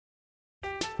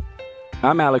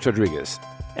I'm Alex Rodriguez.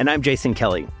 And I'm Jason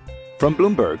Kelly. From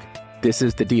Bloomberg, this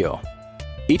is The Deal.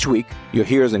 Each week, you'll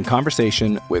hear us in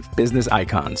conversation with business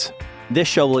icons. This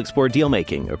show will explore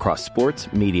deal-making across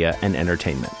sports, media, and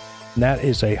entertainment. That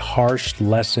is a harsh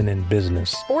lesson in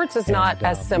business. Sports is not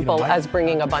as simple as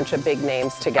bringing a bunch of big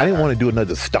names together. I didn't want to do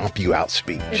another stomp you out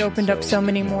speech. It opened up so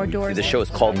many more doors. The show is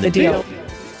called The Deal.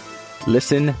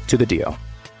 Listen to The Deal.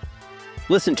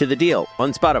 Listen to The Deal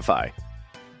on Spotify.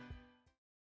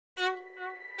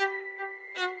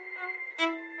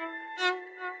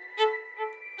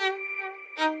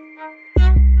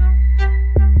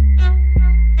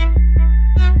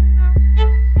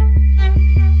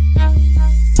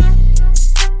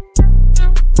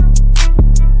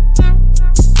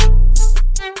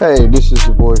 Hey, this is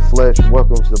your boy Fletch.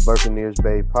 Welcome to the Buccaneers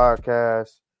Bay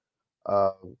podcast.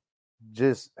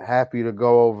 Just happy to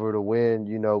go over the win.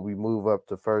 You know, we move up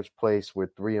to first place. We're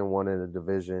 3-1 in the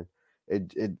division.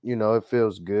 It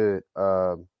feels good.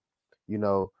 I'm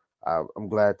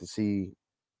glad to see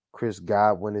Chris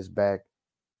Godwin is back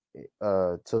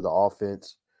to the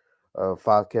offense.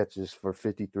 5 catches for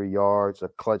 53 yards, a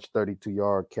clutch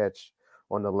 32-yard catch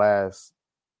on the last,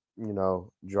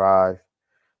 drive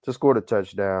to score the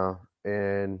touchdown.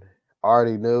 And I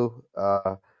already knew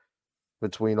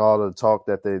between all the talk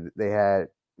that they had,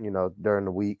 during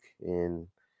the week and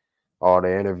all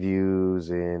the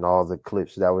interviews and all the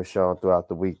clips that were shown throughout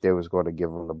the week, they was going to give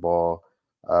him the ball.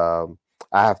 I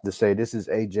have to say, this is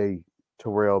A.J.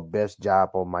 Terrell's best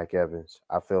job on Mike Evans.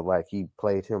 I feel like he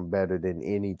played him better than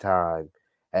any time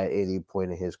at any point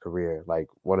in his career, like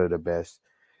one of the best.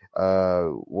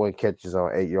 1 catches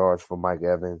on 8 yards for Mike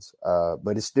Evans.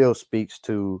 But it still speaks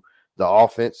to the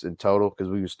offense in total because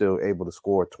we were still able to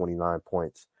score 29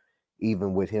 points,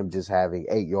 even with him just having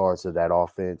 8 yards of that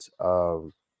offense.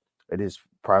 It is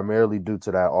primarily due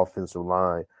to that offensive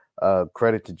line.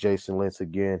 Credit to Jason Lentz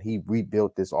again. He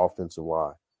rebuilt this offensive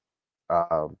line.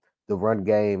 The run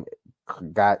game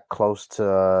got close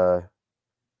to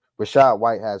Rachaad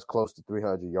White has close to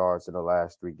 300 yards in the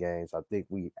last 3 games. I think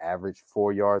we averaged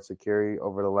 4 yards a carry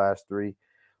over the last 3.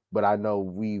 But I know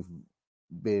we've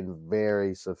been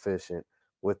very sufficient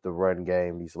with the run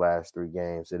game these last 3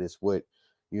 games. It is what,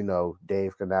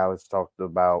 Dave Canales talked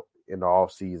about in the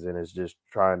offseason is just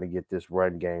trying to get this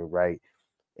run game right.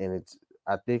 And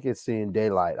I think it's seeing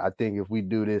daylight. I think if we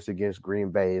do this against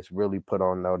Green Bay, it's really put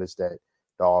on notice that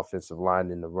the offensive line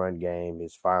in the run game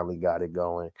has finally got it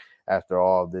going after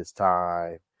all this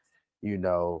time,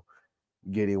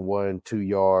 getting 1-2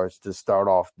 yards to start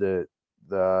off the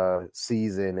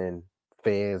season and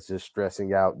fans just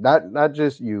stressing out. Not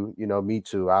just you, me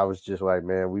too. I was just like,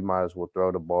 man, we might as well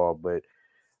throw the ball, but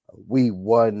we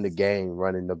won the game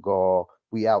running the ball.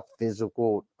 We out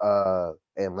physical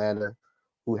Atlanta,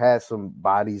 who had some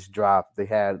bodies drop. They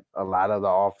had a lot of the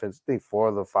offense. I think 4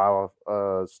 of the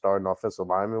 5 starting offensive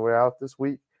linemen were out this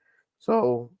week.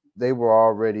 So they were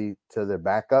already to their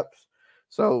backups.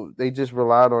 So they just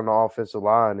relied on the offensive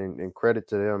line, and credit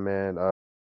to them, man.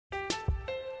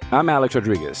 I'm Alex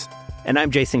Rodriguez. And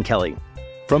I'm Jason Kelly.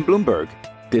 From Bloomberg,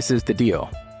 this is The Deal.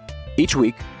 Each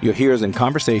week, you'll hear us in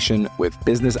conversation with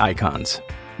business icons.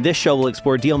 This show will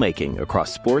explore deal-making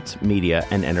across sports, media,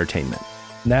 and entertainment.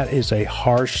 That is a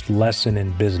harsh lesson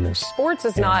in business. Sports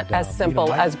is not as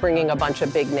simple as bringing a bunch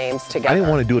of big names together. I didn't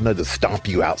want to do another stomp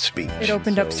you out speech. It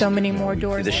opened up so many more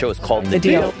doors. The show is called The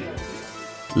Deal.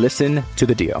 Listen to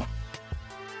The Deal.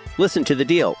 Listen to The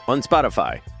Deal on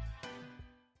Spotify.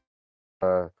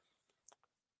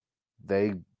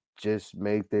 They just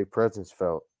made their presence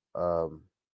felt.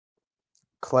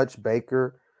 Clutch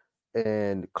Baker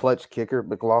and clutch kicker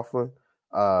McLaughlin.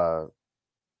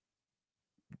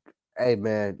 Hey,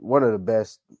 man, one of the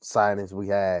best signings we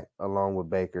had along with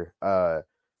Baker.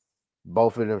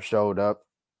 Both of them showed up.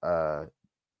 I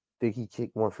think he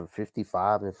kicked one from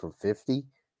 55 and from 50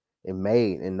 and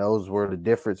made. And those were the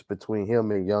difference between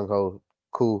him and Younghoe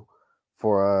Koo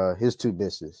for his 2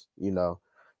 misses.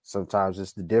 Sometimes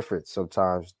it's the difference.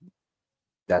 Sometimes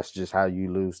that's just how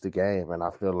you lose the game. And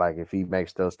I feel like if he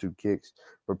makes those 2 kicks,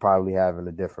 we're probably having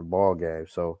a different ball game.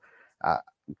 So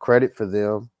credit for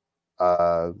them.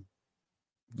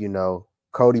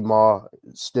 Cody Maw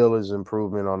still is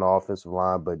improvement on the offensive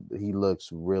line, but he looks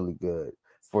really good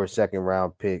for a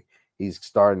 2nd-round pick. He's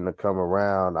starting to come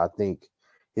around. I think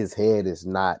his head is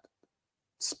not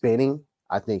spinning.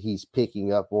 I think he's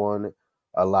picking up on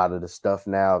a lot of the stuff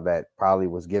now that probably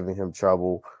was giving him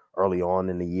trouble early on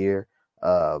in the year.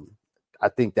 I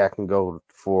think that can go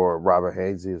for Robert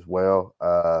Hainsey as well.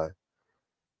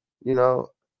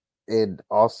 And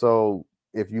also,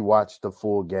 if you watch the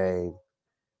full game,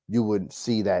 you would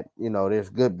see that, there's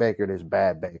good Baker, there's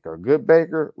bad Baker. Good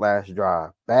Baker, last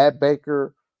drive. Bad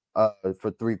Baker,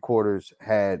 for 3 quarters,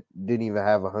 didn't even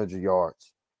have 100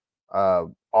 yards.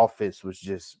 Offense was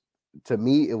just, to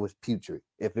me, it was putrid.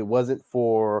 If it wasn't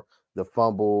for the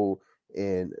fumble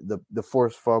and the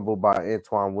forced fumble by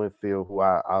Antoine Winfield, who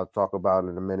I'll talk about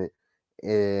in a minute,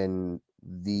 and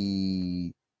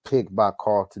the pick by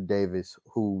Carlton Davis,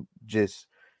 who just,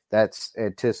 that's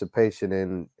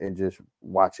anticipation and just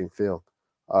watching film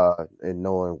and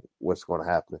knowing what's going to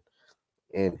happen,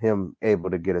 and him able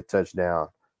to get a touchdown.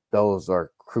 Those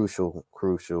are crucial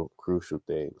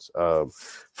things.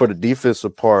 For the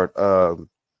defensive part, I'm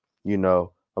going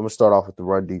to start off with the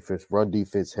run defense. Run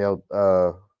defense held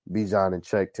Bijan in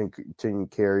check, 10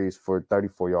 carries for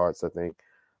 34 yards, I think.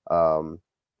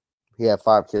 He had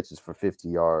 5 catches for 50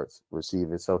 yards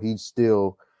receiving. So he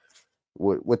still,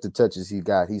 with the touches he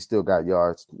still got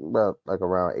yards, about like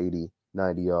around 80,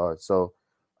 90 yards. So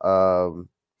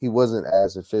he wasn't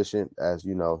as efficient as,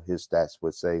 his stats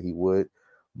would say he would,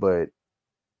 but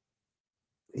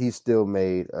he still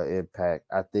made an impact.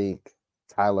 I think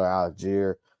Tyler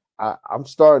Algier, I'm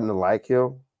starting to like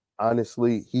him.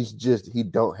 Honestly, he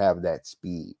don't have that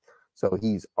speed. So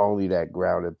he's only that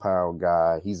ground and pound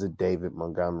guy. He's a David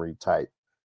Montgomery type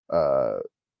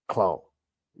clone.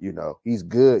 He's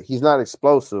good. He's not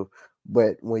explosive,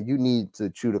 but when you need to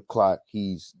chew the clock,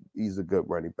 he's a good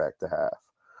running back to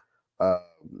have.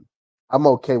 I'm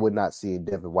okay with not seeing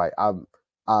Devin White.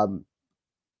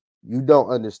 You don't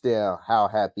understand how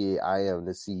happy I am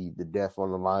to see the depth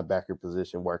on the linebacker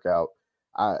position work out.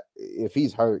 If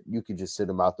he's hurt, you can just sit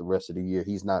him out the rest of the year.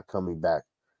 He's not coming back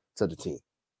to the team.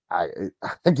 I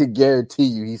can guarantee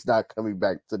you he's not coming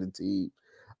back to the team.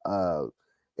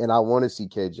 And I want to see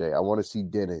KJ. I want to see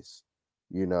Dennis.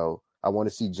 I want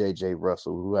to see JJ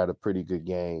Russell, who had a pretty good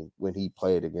game when he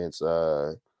played against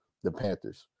the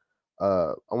Panthers.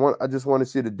 I just want to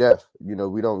see the depth.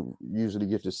 We don't usually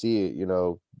get to see it.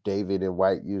 David and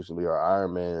White usually are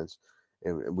Ironmans,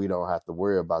 and we don't have to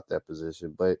worry about that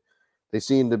position. But they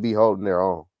seem to be holding their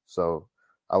own. So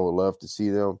I would love to see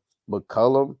them.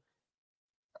 McCollum,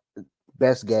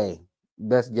 best game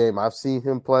I've seen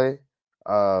him play.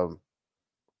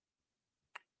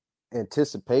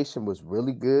 Anticipation was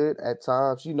really good at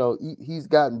times. He's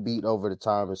gotten beat over the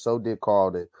time, and so did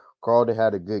Carlton. Carlton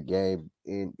had a good game,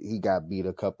 and he got beat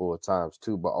a couple of times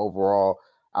too. But overall,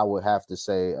 I would have to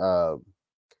say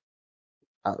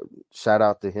shout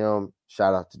out to him.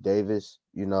 Shout out to Davis.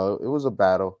 It was a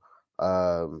battle.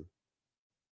 And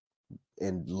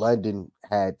London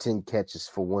had 10 catches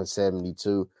for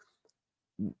 172.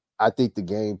 I think the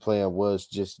game plan was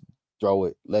just throw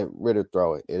it, let Ritter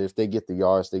throw it. And if they get the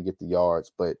yards, they get the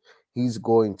yards. But he's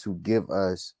going to give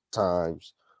us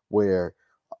times where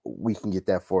we can get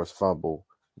that forced fumble.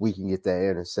 We can get that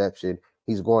interception.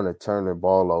 He's going to turn the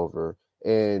ball over.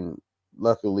 And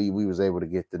luckily, we was able to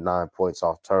get the 9 points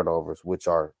off turnovers, which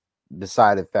are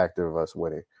deciding factor of us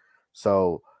winning.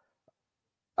 So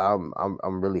I'm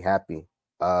really happy.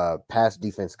 Pass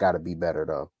defense got to be better,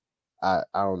 though. I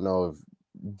don't know if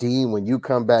Dean, when you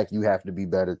come back, you have to be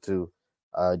better too.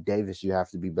 Davis, you have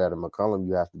to be better. McCollum,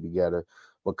 you have to be better.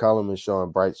 McCollum is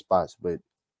showing bright spots, but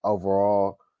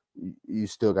overall, you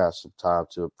still got some time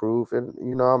to improve.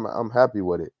 And I'm happy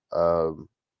with it.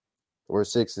 We're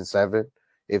 6-7.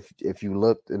 If you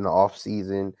looked in the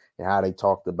offseason and how they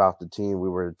talked about the team, we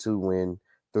were a 2-win,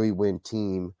 3-win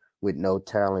team with no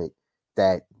talent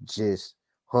that just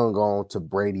hung on to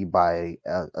Brady by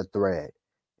a thread.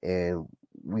 And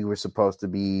we were supposed to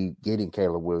be getting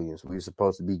Caleb Williams. We were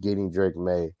supposed to be getting Drake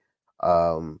May.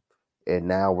 And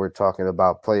now we're talking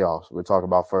about playoffs. We're talking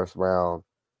about first round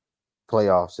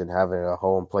playoffs and having a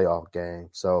home playoff game.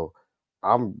 So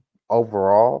I'm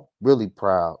overall really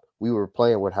proud. We were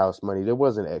playing with house money. There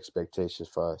wasn't expectations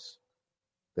for us.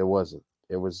 There wasn't.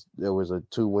 There was a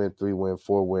 2-win, 3-win,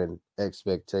 4-win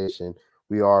expectation.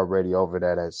 We are already over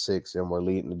that at 6, and we're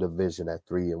leading the division at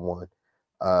 3-1.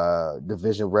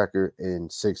 Division record in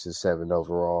 6-7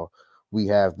 overall. We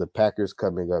have the Packers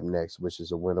coming up next, which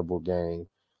is a winnable game.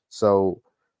 So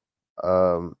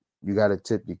you got to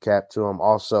tip your cap to them.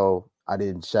 Also, I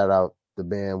didn't shout out the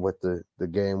band with the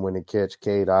game-winning catch,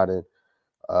 Cade Otton.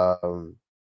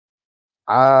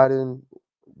 Otton,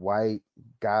 White,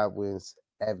 Godwins,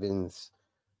 Evans,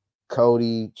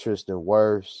 Cody, Tristan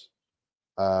Wirfs,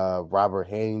 Robert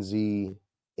Hainsey,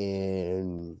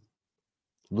 and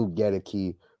Luke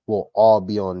Gedeke will all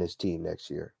be on this team next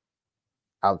year.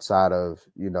 Outside of,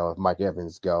 if Mike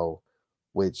Evans go,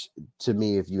 which to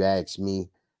me, if you ask me,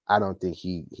 I don't think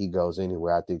he goes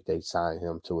anywhere. I think they sign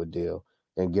him to a deal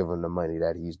and give him the money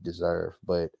that he's deserved.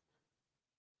 But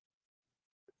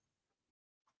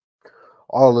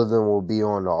all of them will be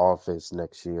on the offense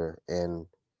next year, and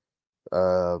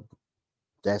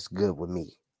that's good with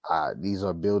me. These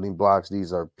are building blocks.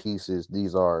 These are pieces.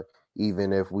 These are,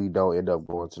 even if we don't end up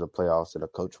going to the playoffs and the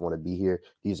coach want to be here,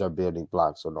 these are building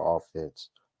blocks on the offense.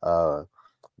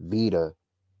 Vita,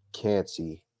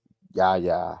 Cansey,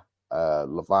 Yaya,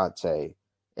 Levante,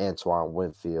 Antoine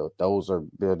Winfield. Those are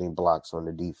building blocks on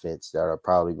the defense that are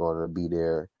probably going to be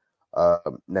there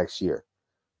next year.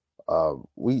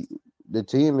 The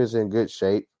team is in good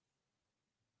shape.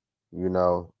 You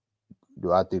know,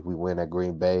 do I think we win at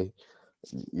Green Bay?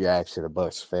 You're actually a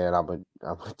Bucs fan. I'm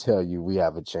gonna tell you, we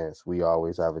have a chance. We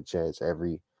always have a chance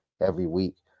every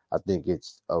week. I think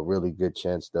it's a really good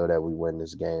chance though that we win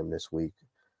this game this week.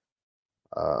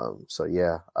 So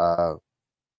yeah,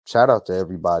 shout out to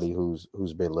everybody who's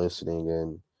been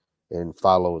listening and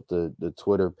followed the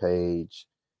Twitter page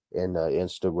and the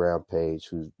Instagram page.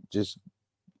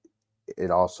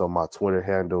 And also my Twitter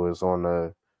handle is on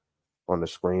the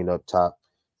screen up top.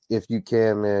 If you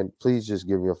can, man, please just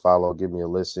give me a follow, give me a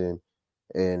listen.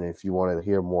 And if you want to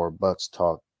hear more Bucs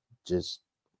talk, just,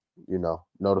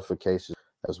 notifications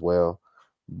as well.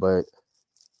 But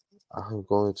I'm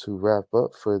going to wrap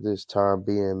up for this time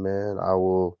being, man. I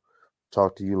will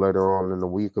talk to you later on in the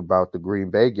week about the Green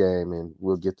Bay game, and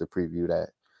we'll get to preview that.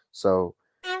 So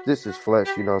this is Flex,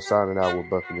 signing out with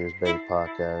Buccaneers Bay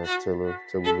Podcast.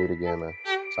 Till we meet again, man.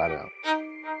 Signing out.